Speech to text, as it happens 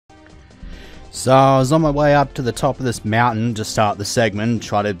So I was on my way up to the top of this mountain to start the segment,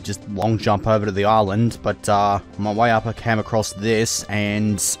 try to just long jump over to the island, but on my way up I came across this,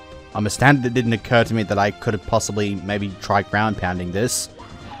 and I'm astounded it didn't occur to me that I could have possibly maybe tried ground pounding this.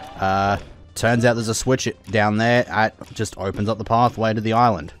 Turns out there's a switch down there that just opens up the pathway to the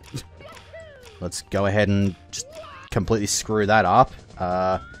island. Let's go ahead and just completely screw that up.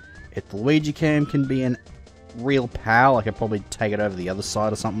 If the Luigi cam can be an real pal, I could probably take it over the other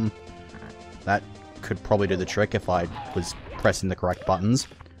side or something. That could probably do the trick if I was pressing the correct buttons.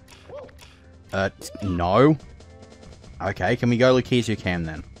 No. Okay, can we go Luigi cam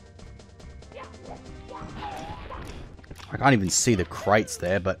then? I can't even see the crates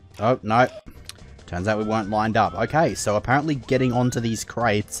there, but... Oh, no. Turns out we weren't lined up. Okay, so apparently getting onto these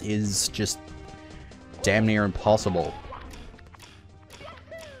crates is just damn near impossible.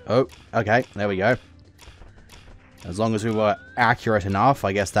 Oh, okay, there we go. As long as we were accurate enough,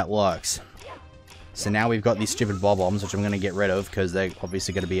 I guess that works. So now we've got these stupid Zomb-Ombs, which I'm going to get rid of, because they're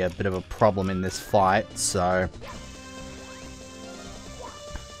obviously going to be a bit of a problem in this fight, so...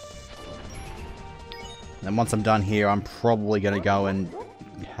 Then once I'm done here, I'm probably going to go and...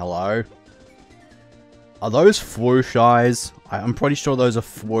 Hello? Are those Floosh eyes? I'm pretty sure those are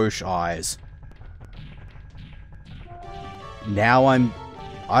Floosh eyes. Now I'm...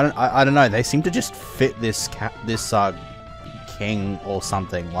 I don't know, they seem to just fit this king or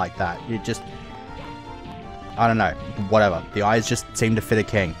something like that. It just... I don't know, whatever. The eyes just seem to fit a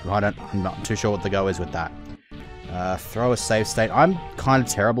king. I'm not too sure what the go is with that. Throw a save state. I'm kind of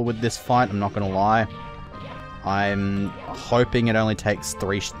terrible with this fight, I'm not going to lie. I'm hoping it only takes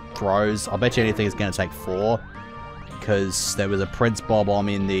 3 throws. I'll bet you anything it's going to take 4. Because there was a Prince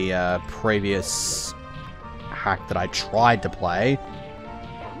Bob-Omb in the previous hack that I tried to play.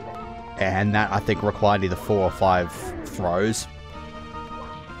 And that, I think, required either 4 or 5 throws.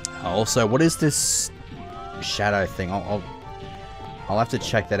 Also, what is this shadow thing? I'll have to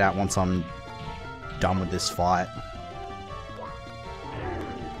check that out once I'm done with this fight.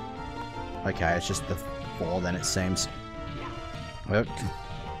 Okay, it's just the 4 then, it seems. Look.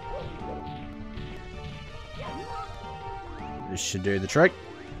 This should do the trick.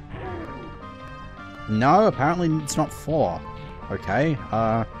 No, apparently it's not 4. Okay,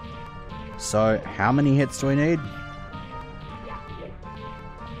 so how many hits do we need?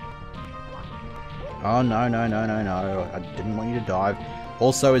 Oh, no, no, no, no, no. I didn't want you to dive.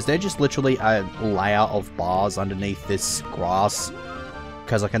 Also, is there just literally a layer of bars underneath this grass?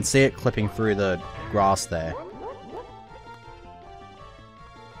 Because I can see it clipping through the grass there.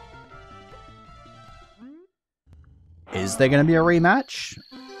 Is there going to be a rematch?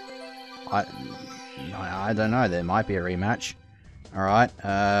 I don't know. There might be a rematch. Alright,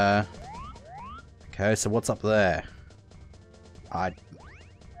 okay, so what's up there? I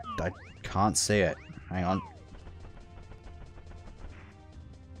can't see it. Hang on.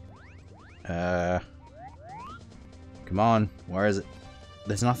 Come on, where is it?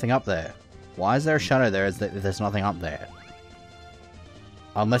 There's nothing up there. Why is there a shadow there if there's nothing up there?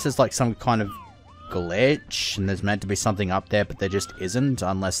 Unless it's like some kind of glitch, and there's meant to be something up there, but there just isn't,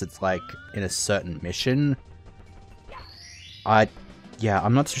 unless it's like in a certain mission. Yeah,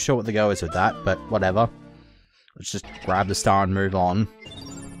 I'm not too sure what the go is with that, but whatever. Let's just grab the star and move on.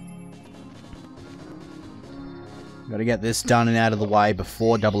 Gotta get this done and out of the way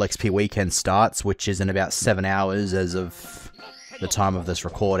before Double XP weekend starts, which is in about 7 hours as of the time of this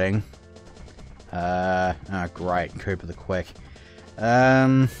recording. Oh great, Cooper the Quick.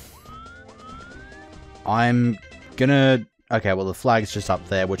 I'm gonna... Okay, well the flag's just up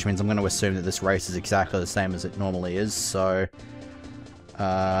there, which means I'm gonna assume that this race is exactly the same as it normally is, so...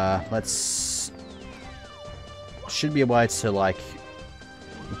 let's... Should be a way to, like,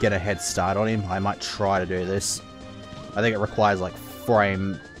 get a head start on him. I might try to do this. I think it requires, like,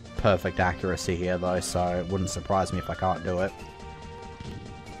 frame perfect accuracy here, though, so it wouldn't surprise me if I can't do it.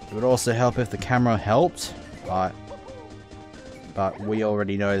 It would also help if the camera helped, but we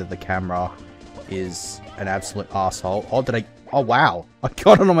already know that the camera is an absolute asshole. Oh, did I... Oh, wow! I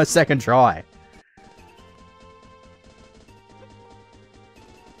got it on my second try!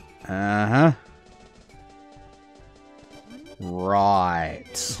 Uh-huh.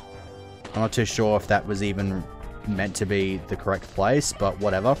 Right. I'm not too sure if that was even meant to be the correct place, but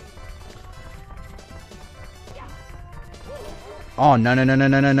whatever. Oh, no, no, no, no,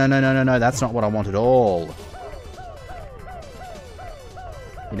 no, no, no, no, no, no, no, that's not what I want at all.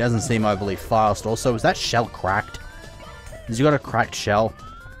 He doesn't seem overly fast. Also, is that shell cracked? Has he got a cracked shell?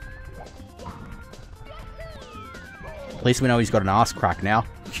 At least we know he's got an ass crack now.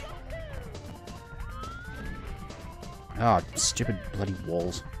 Oh, stupid bloody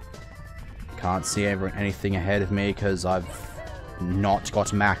walls. Can't see anything ahead of me because I've not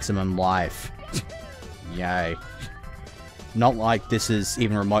got maximum life. Yay. Not like this is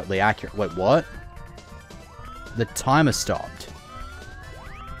even remotely accurate. Wait, what? The timer stopped.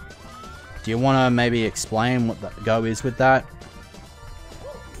 Do you want to maybe explain what the go is with that?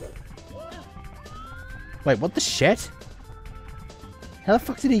 Wait, what the shit? How the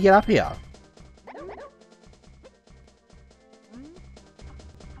fuck did he get up here?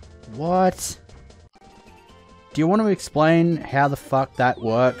 What? Do you want to explain how the fuck that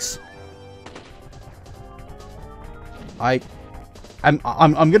works? I'm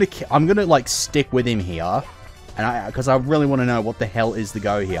gonna like stick with him here, and because I really want to know what the hell is the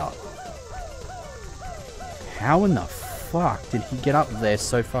go here. How in the fuck did he get up there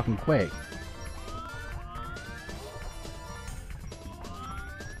so fucking quick?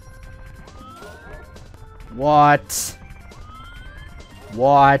 What?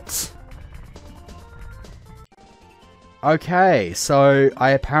 What? Okay, so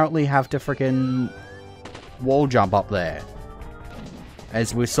I apparently have to frickin' wall jump up there.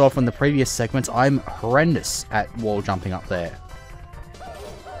 As we saw from the previous segments, I'm horrendous at wall jumping up there.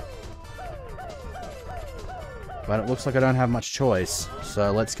 But it looks like I don't have much choice.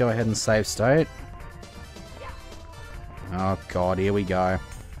 So let's go ahead and save state. Oh god, here we go.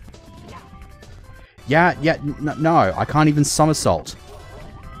 Yeah, no, I can't even somersault.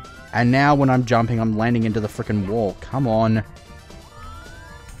 And now when I'm jumping, I'm landing into the frickin' wall. Come on.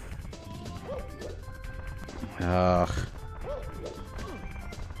 Ugh.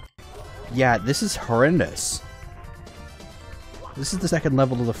 Yeah, this is horrendous. This is the second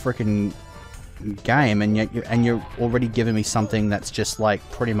level of the frickin' game, and yet you're already giving me something that's just like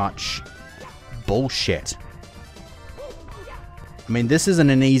pretty much bullshit. I mean, this isn't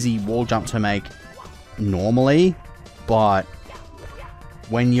an easy wall jump to make normally, but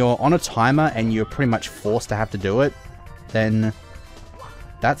when you're on a timer and you're pretty much forced to have to do it, then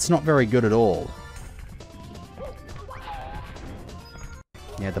that's not very good at all.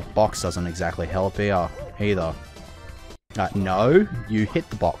 Yeah, the box doesn't exactly help here either. No, you hit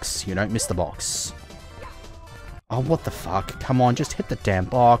the box. You don't miss the box. Oh, what the fuck? Come on, just hit the damn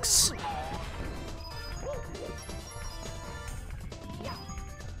box.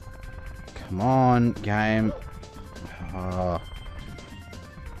 Come on, game.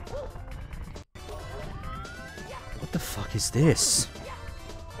 What the fuck is this?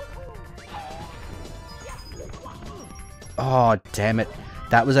 Oh, damn it.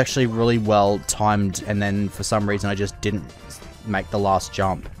 That was actually really well timed, and then for some reason I just didn't make the last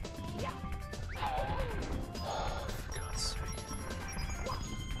jump. Oh, for God's sake.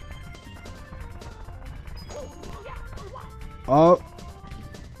 Oh.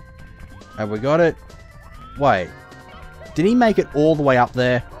 Have we got it? Wait. Did he make it all the way up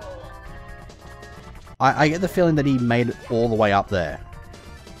there? I get the feeling that he made it all the way up there.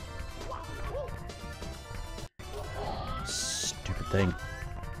 Stupid thing.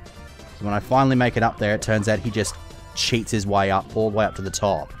 So when I finally make it up there, it turns out he just cheats his way up, all the way up to the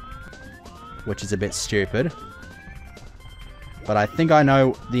top. Which is a bit stupid. But I think I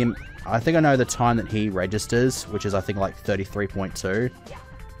know the time that he registers, which is I think like 33.2.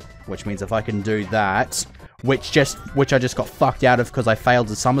 Which means if I can do that, which I just got fucked out of because I failed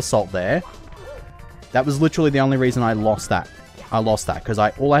the somersault there. That was literally the only reason I lost that. I lost that because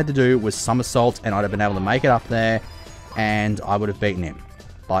all I had to do was somersault and I'd have been able to make it up there and I would have beaten him.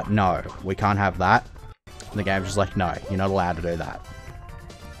 But no, we can't have that. The game's just like, no, you're not allowed to do that.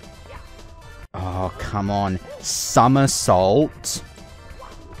 Oh, come on. Somersault.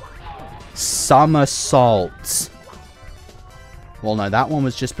 Somersault. Well, no, that one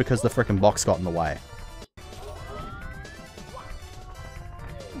was just because the frickin' box got in the way.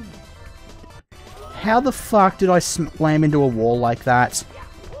 How the fuck did I slam into a wall like that?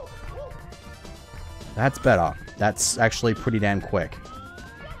 That's better. That's actually pretty damn quick.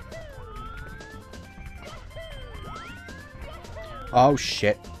 Oh,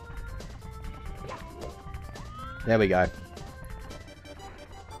 shit. There we go.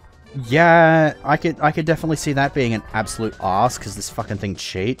 Yeah, I could definitely see that being an absolute arse, because this fucking thing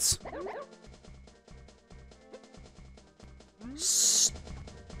cheats.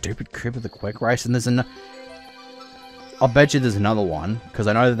 Stupid crib of the quick race, and there's I'll bet you there's another one, because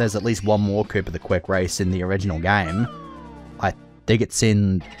I know that there's at least one more crib of the quick race in the original game. I think it's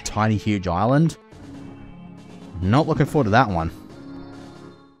in Tiny Huge Island. Not looking forward to that one.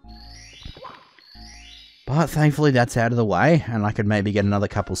 But thankfully that's out of the way, and I could maybe get another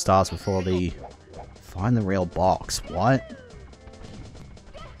couple stars before find the real box. What?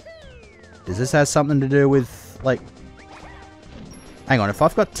 Does this have something to do with, like, Hang on, if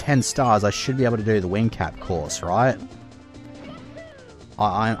I've got 10 stars, I should be able to do the wing cap course, right?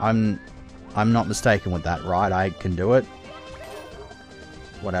 I'm not mistaken with that, right? I can do it.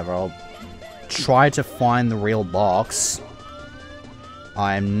 Whatever, I'll try to find the real box.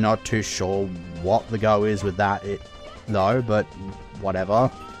 I'm not too sure what the go is with that, though, but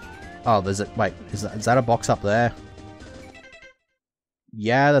whatever. Oh, there's a... Wait, is that a box up there?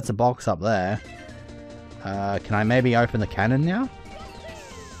 Yeah, that's a box up there. Can I maybe open the cannon now?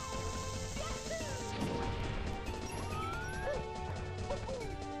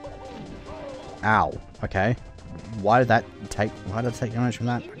 Ow. Okay. Why did it take damage from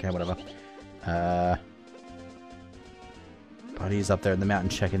that? Okay, whatever. Buddy's up there in the mountain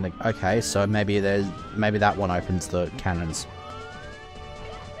checking the... Okay, so maybe that one opens the cannons.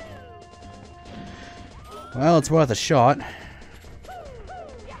 Well, it's worth a shot.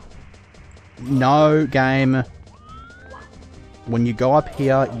 No, game. When you go up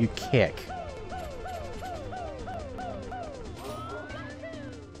here, you kick.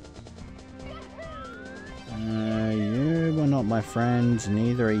 You are not my friend,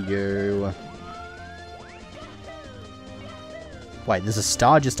 neither are you. Wait, there's a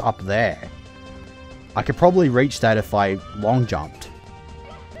star just up there. I could probably reach that if I long jumped.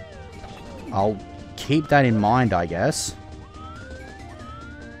 I'll keep that in mind, I guess.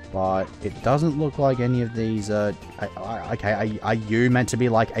 But it doesn't look like any of these are... Okay, are you meant to be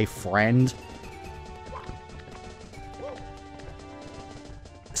like a friend?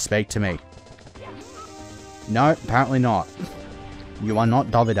 Speak to me. No, apparently not. You are not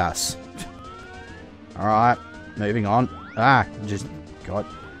Davidas. Alright, moving on. Ah, just got...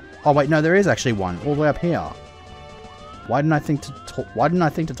 Oh wait, no, there is actually one all the way up here. Why didn't I think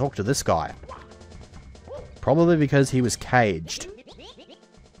to talk to this guy? Probably because he was caged.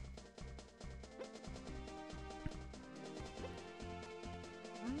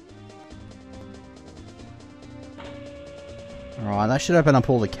 Alright, that should open up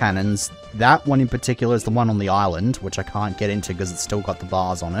all the cannons. That one in particular is the one on the island, which I can't get into because it's still got the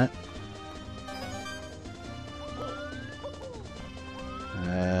bars on it.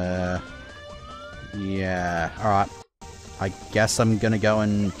 Yeah, alright. I guess I'm gonna go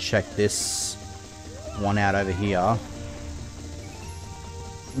and check this one out over here.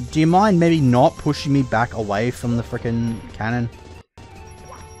 Do you mind maybe not pushing me back away from the frickin' cannon?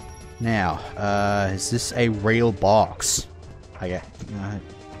 Now, is this a real box? Okay.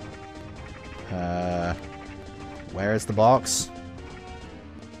 Where is the box?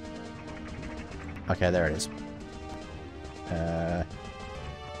 Okay, there it is.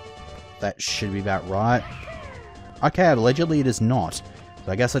 That should be about right. Okay, allegedly it is not.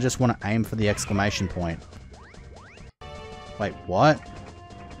 So I guess I just want to aim for the exclamation point. Wait, what?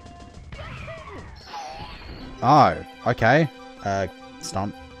 Oh, okay.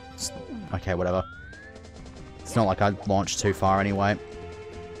 Stomp. Okay, whatever. It's not like I launched too far anyway.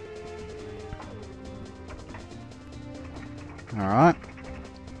 Alright.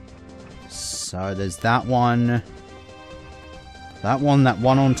 So there's that one. That one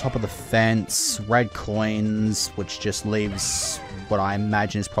on top of the fence. Red coins, which just leaves what I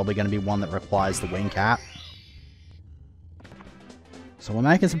imagine is probably going to be one that requires the wing cap. So we're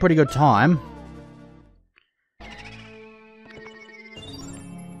making some pretty good time.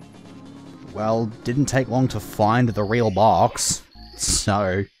 Well, didn't take long to find the real box.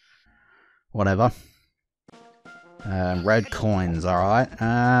 So, whatever. Red coins, alright.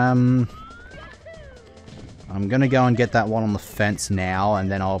 I'm gonna go and get that one on the fence now,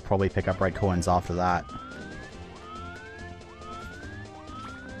 and then I'll probably pick up red coins after that.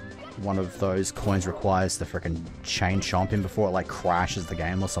 One of those coins requires the frickin' chain chomping before it, like, crashes the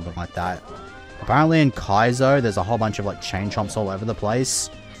game or something like that. Apparently in Kaizo, there's a whole bunch of, like, chain chomps all over the place,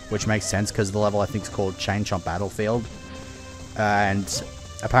 which makes sense because the level, I think, is called Chain Chomp Battlefield. And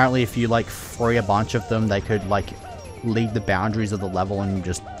apparently if you, like, free a bunch of them, they could, like, leave the boundaries of the level and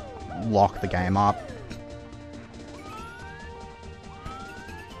just lock the game up.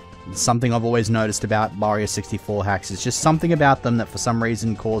 Something I've always noticed about Mario 64 hacks is just something about them that for some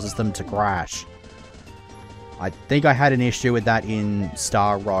reason causes them to crash. I think I had an issue with that in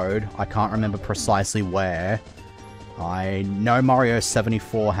Star Road. I can't remember precisely where. I know Mario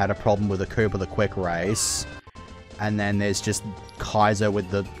 74 had a problem with a Koopa the Quick Race. And then there's just Kaizo with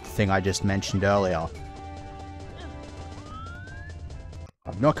the thing I just mentioned earlier.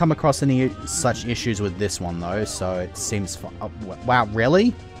 I've not come across any such issues with this one though, so it seems fine. Oh, wow,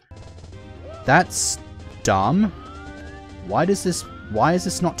 really? That's dumb. Why is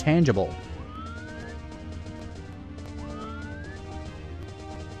this not tangible?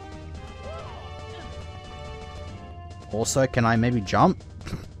 Also, can I maybe jump?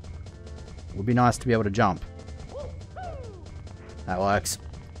 Would be nice to be able to jump. That works.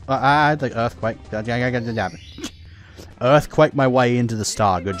 The earthquake. Earthquake my way into the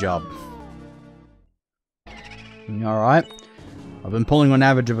star. Good job. Alright. I've been pulling on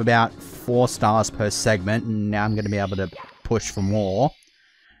average of about 4 stars per segment, and now I'm going to be able to push for more.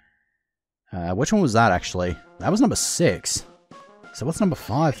 Which one was that, actually? That was number 6. So what's number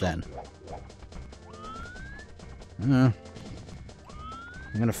 5, then? I'm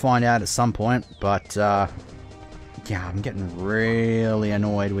going to find out at some point, but, yeah, I'm getting really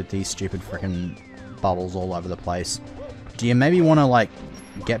annoyed with these stupid freaking bubbles all over the place. Do you maybe want to, like,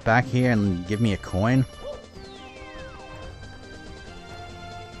 get back here and give me a coin?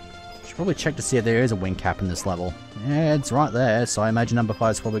 Should probably check to see if there is a wing cap in this level. Yeah, it's right there, so I imagine number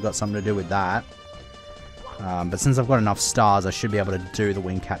 5's probably got something to do with that. But since I've got enough stars, I should be able to do the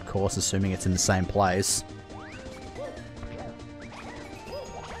wing cap course, assuming it's in the same place.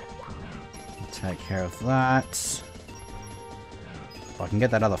 Take care of that. If I can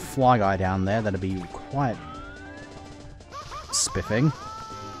get that other fly guy down there, that'd be quite spiffing.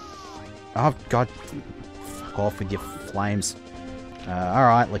 Oh god, fuck off with your flames.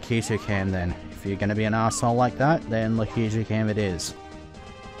 Alright, Lakitu Cam then. If you're gonna be an arsehole like that, then Lakitu Cam it is.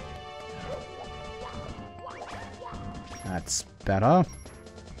 That's better.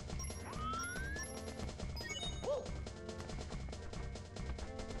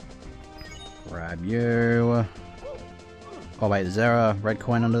 Grab you. Oh wait, is there a red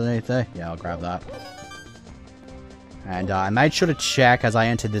coin underneath there? Yeah, I'll grab that. And I made sure to check as I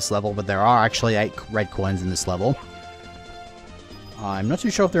entered this level, but there are actually 8 red coins in this level. I'm not too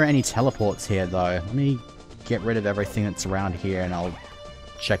sure if there are any teleports here though. Let me get rid of everything that's around here and I'll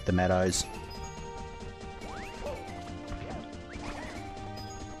check the meadows.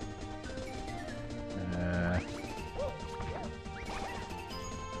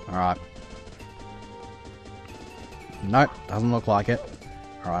 Alright. Nope, doesn't look like it.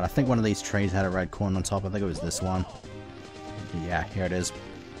 Alright, I think one of these trees had a red coin on top. I think it was this one. Yeah, here it is.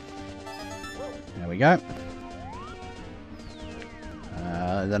 There we go.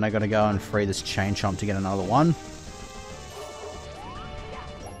 Then I gotta go and free this chain chomp to get another one.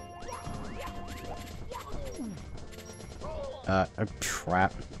 Oh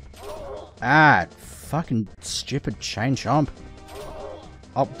crap. Ah, fucking stupid chain chomp.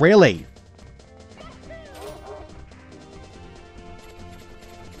 Oh, really?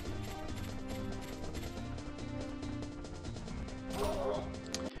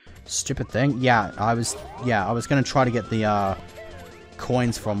 Stupid thing. Yeah, I was gonna try to get the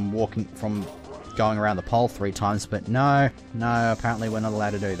coins from going around the pole 3 times, but no, apparently we're not allowed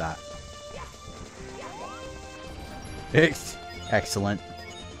to do that. Excellent.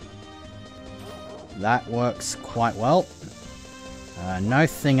 That works quite well. No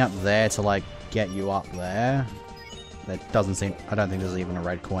thing up there to, like, get you up there. That doesn't seem... I don't think there's even a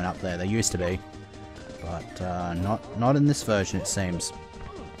red coin up there. There used to be. But, not in this version, it seems.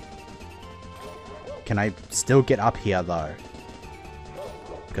 Can I still get up here, though?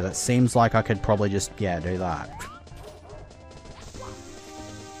 Because it seems like I could probably just, yeah, do that.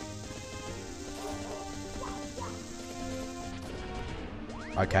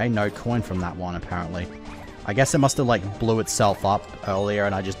 Okay, no coin from that one, apparently. I guess it must have, like, blew itself up earlier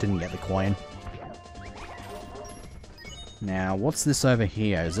and I just didn't get the coin. Now, what's this over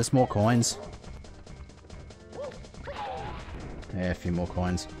here? Is this more coins? Yeah, a few more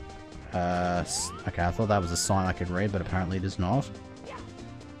coins. Okay, I thought that was a sign I could read, but apparently it is not.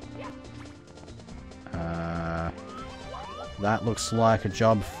 That looks like a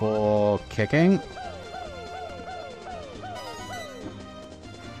job for kicking.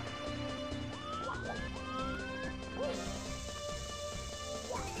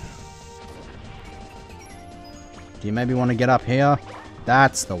 Do you maybe want to get up here?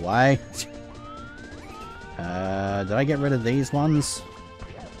 That's the way. Did I get rid of these ones?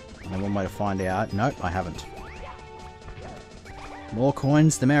 Only one way to find out. Nope, I haven't. More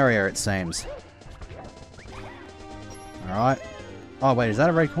coins, the merrier, it seems. Alright. Oh, wait, is that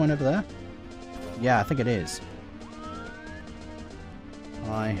a red coin over there? Yeah, I think it is.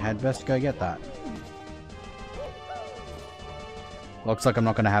 I had best go get that. Looks like I'm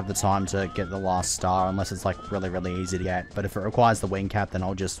not going to have the time to get the last star unless it's like really, really easy to get. But if it requires the wing cap, then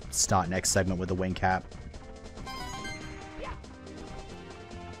I'll just start next segment with the wing cap.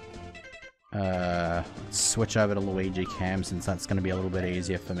 Let's switch over to Luigi Cam since that's going to be a little bit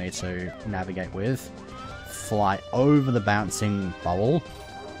easier for me to navigate with. Fly over the bouncing bubble.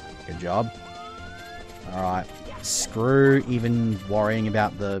 Good job. Alright. Screw even worrying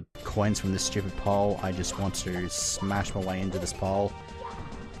about the coins from this stupid pole. I just want to smash my way into this pole.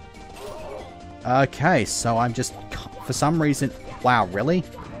 Okay, so I'm just, for some reason... Wow, really?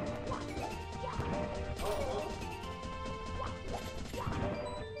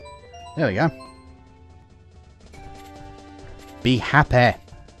 There we go. Be happy.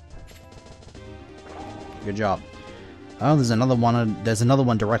 Good job. Oh, there's another one. There's another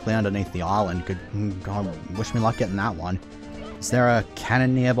one directly underneath the island. Good. God, wish me luck getting that one. Is there a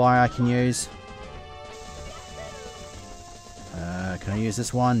cannon nearby I can use? Can I use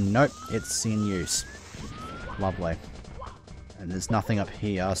this one? Nope, it's in use. Lovely. And there's nothing up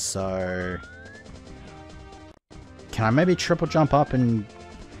here, so... Can I maybe triple jump up and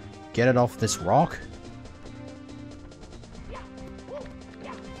get it off this rock?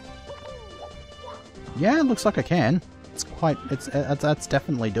 Yeah, it looks like I can. It's quite... that's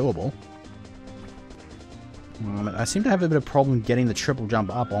definitely doable. I seem to have a bit of problem getting the triple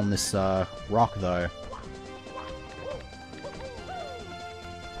jump up on this rock, though.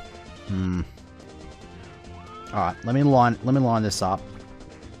 Alright, let me line this up.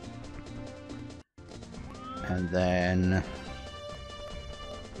 And then...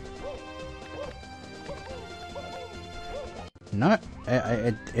 No,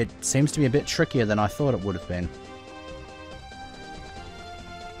 it seems to be a bit trickier than I thought it would have been.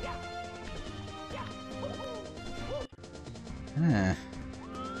 Ah.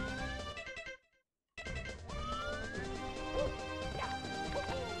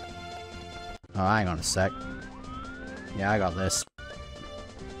 Oh, hang on a sec. Yeah, I got this.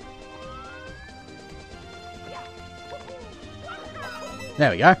 There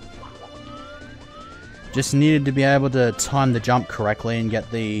we go. Just needed to be able to time the jump correctly and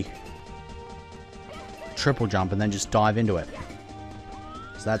get the triple jump and then just dive into it.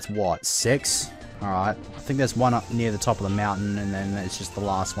 So that's what, 6? Alright, I think there's one up near the top of the mountain and then there's just the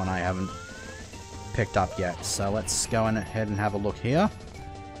last one I haven't picked up yet. So let's go ahead and have a look here.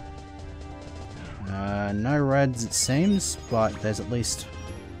 No reds it seems, but there's at least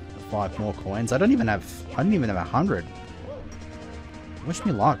 5 more coins. I didn't even have 100. Wish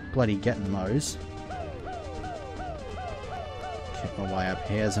me luck bloody getting those. Keep my way up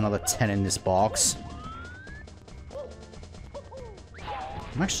here. There's another 10 in this box.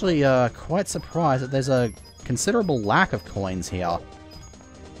 I'm actually quite surprised that there's a considerable lack of coins here.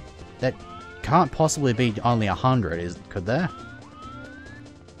 That can't possibly be only 100, could there?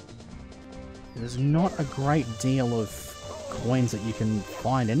 There's not a great deal of coins that you can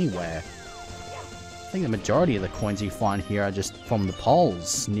find anywhere. I think the majority of the coins you find here are just from the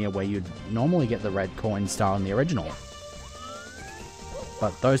poles, near where you'd normally get the red coin star in the original.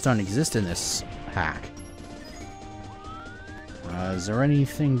 But those don't exist in this hack. Is there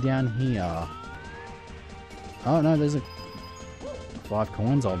anything down here? Oh no, there's 5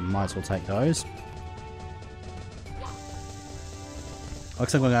 coins, I might as well take those.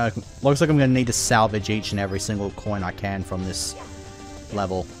 Looks like I'm gonna need to salvage each and every single coin I can from this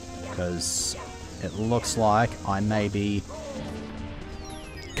level, because it looks like I may be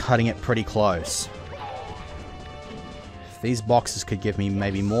cutting it pretty close. If these boxes could give me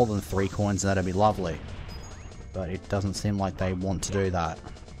maybe more than 3 coins, that'd be lovely. But it doesn't seem like they want to do that.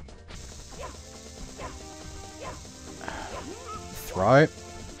 Throw.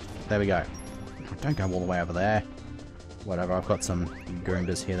 There we go. Don't go all the way over there. Whatever, I've got some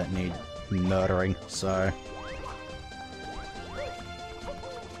Goombas here that need murdering, so...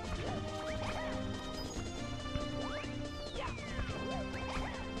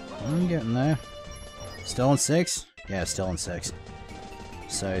 I'm getting there. Still on 6? Yeah, still on 6.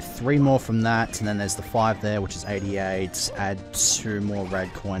 So 3 more from that, and then there's the 5 there, which is 88. Add 2 more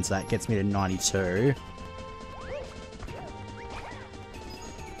red coins, that gets me to 92.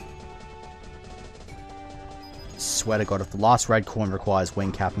 Swear to God, if the last red coin requires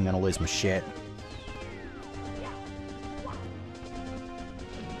wing cap, I'm gonna lose my shit.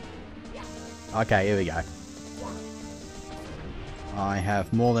 Okay, here we go. I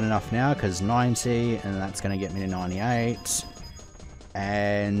have more than enough now, because 90, and that's gonna get me to 98.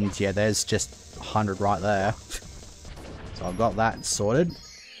 And yeah, there's just 100 right there. So I've got that sorted.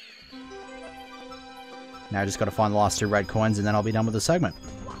 Now I just gotta find the last 2 red coins, and then I'll be done with the segment.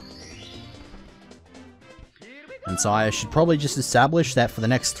 And so I should probably just establish that for the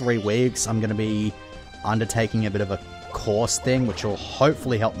next 3 weeks, I'm going to be undertaking a bit of a course thing, which will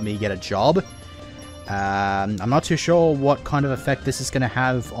hopefully help me get a job. I'm not too sure what kind of effect this is going to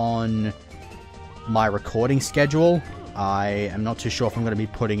have on my recording schedule. I am not too sure if I'm going to be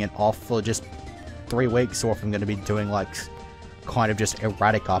putting it off for just 3 weeks, or if I'm going to be doing, like, kind of just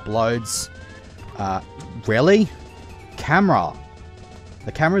erratic uploads. Really? Camera.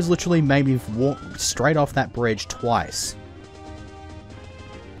 The camera's literally made me walk straight off that bridge twice.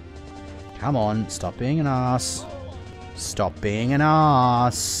 Come on, stop being an ass. Stop being an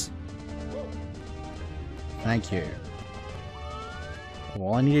ass. Thank you.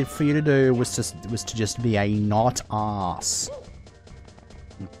 All I needed for you to do was to just be a not ass.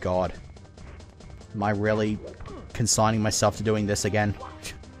 God. Am I really consigning myself to doing this again?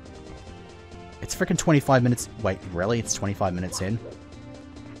 It's freaking 25 minutes. Wait, really? It's 25 minutes in?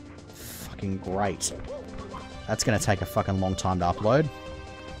 Fucking great. That's gonna take a fucking long time to upload.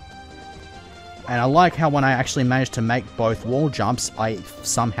 And I like how when I actually managed to make both wall jumps, I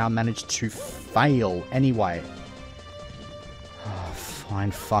somehow managed to fail anyway. Oh,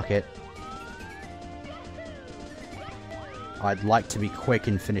 fine, fuck it. I'd like to be quick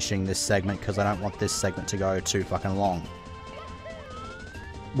in finishing this segment because I don't want this segment to go too fucking long.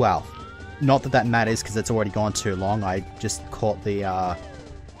 Well, not that that matters because it's already gone too long. I just caught the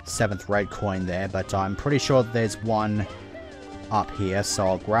 7th red coin there, but I'm pretty sure there's one up here, so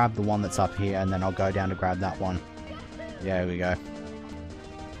I'll grab the one that's up here and then I'll go down to grab that one. Yeah, there we go.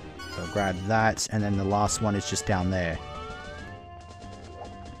 So I'll grab that, and then the last one is just down there.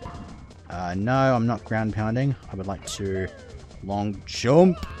 No, I'm not ground pounding. I would like to long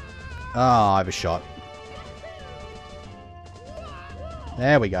jump. Oh, I have a shot.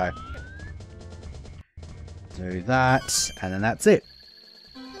 There we go. Do that, and then that's it.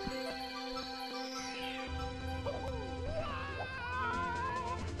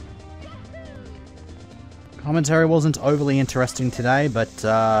 Commentary wasn't overly interesting today, but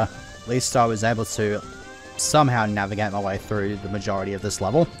at least I was able to somehow navigate my way through the majority of this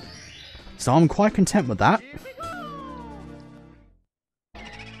level. So I'm quite content with that.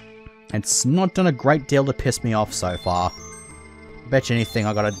 It's not done a great deal to piss me off so far. Bet you anything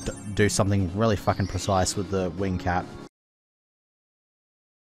I gotta do something really fucking precise with the wing cap.